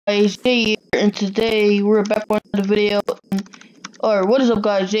Guys, Jay here, and today we're back on another video. Or what is up,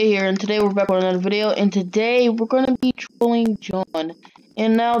 guys? Jay here, and today we're back on another video. And today we're gonna be trolling John.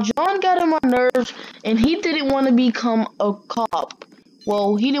 And now John got on my nerves, and he didn't want to become a cop.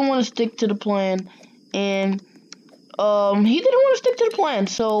 Well, he didn't want to stick to the plan, and he didn't want to stick to the plan.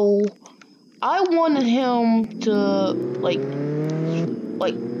 So I wanted him to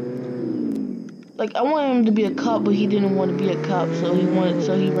I wanted him to be a cop, but he didn't want to be a cop, so he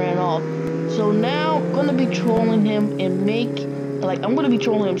ran off. So now I'm gonna be trolling him and I'm gonna be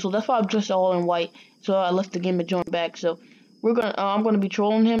trolling him. So that's why I'm dressed all in white. So I left the game and joined back. So I'm gonna be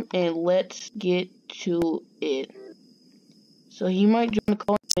trolling him, and let's get to it. So he might join the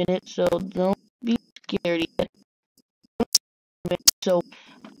call in a minute, so don't be scared yet. So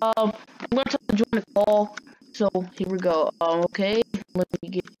I'm gonna try to join the call. So here we go. Okay, let me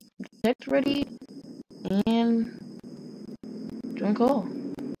get the text ready. And join call.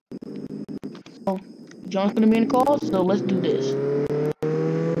 So John's gonna be in the call, so let's do this.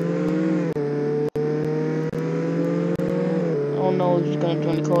 I don't know if he's gonna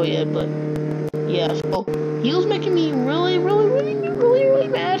join the call yet, but yeah. So he was making me really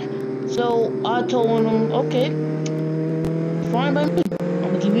mad. So I told him, okay, fine by me. I'm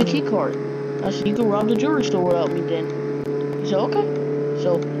gonna give you a key card. I said you can rob the jewelry store without me. Then he said okay.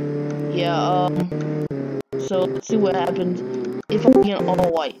 So yeah. So let's see what happens if I get all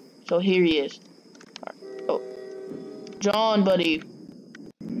white. So here he is. Right. Oh, John, buddy.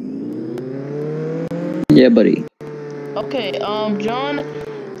 Yeah, buddy. Okay, John.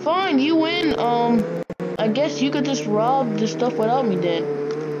 Fine, you win. I guess you could just rob the stuff without me. Then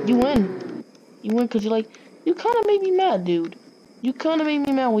you win. You win because you kind of made me mad, dude. You kind of made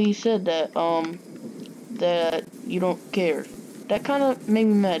me mad when you said that. That you don't care. That kind of made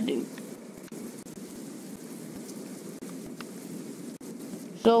me mad, dude.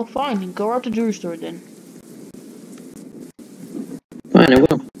 So, fine, go out to the jewelry store then. Fine, I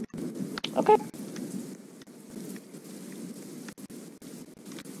will. Okay.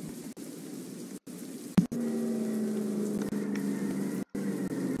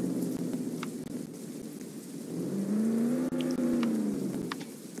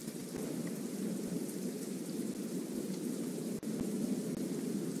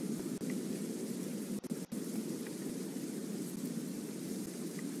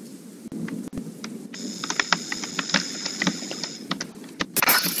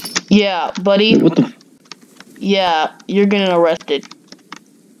 Yeah, buddy. What the? Yeah, you're getting arrested.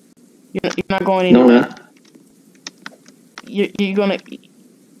 You're not going anywhere. No, man. You're gonna.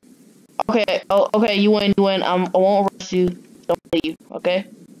 Okay. Oh, okay. You win. You win. I won't arrest you. Don't leave. Okay.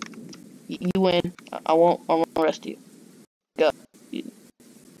 You win. I won't arrest you. Go.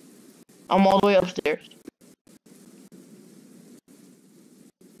 I'm all the way upstairs.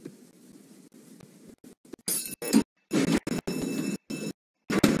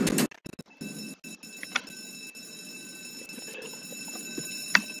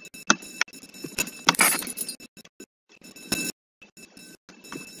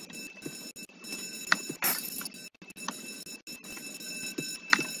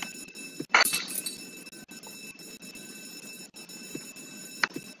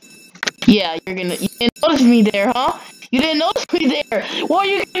 Yeah, you didn't notice me there, huh? You didn't notice me there. Why are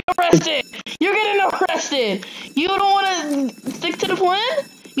you getting arrested? You're getting arrested. You don't want to stick to the plan?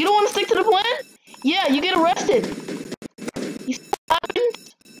 You don't want to stick to the plan? Yeah, you get arrested. You see what happens?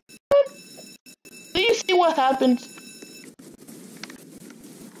 Do you see what happens?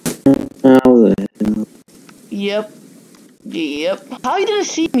 How the hell? Yep. How you didn't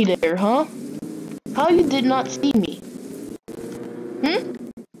see me there, huh? How you did not see me?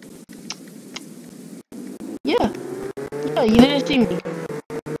 Yeah. Yeah, you didn't see me.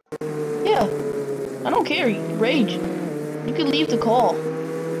 Yeah. I don't care. Rage. You can leave the call.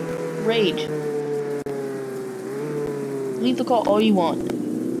 Rage. Leave the call all you want.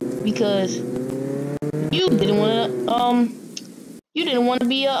 Because you didn't want to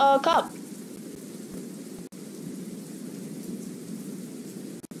be a cop.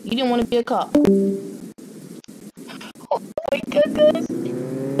 You didn't want to be a cop. Oh my goodness.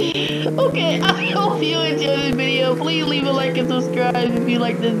 Okay, I hope you enjoyed this video. Please leave a like and subscribe if you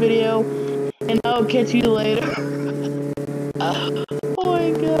like this video. And I'll catch you later. Oh my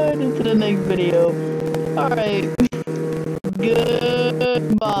god, into the next video. Alright. Good.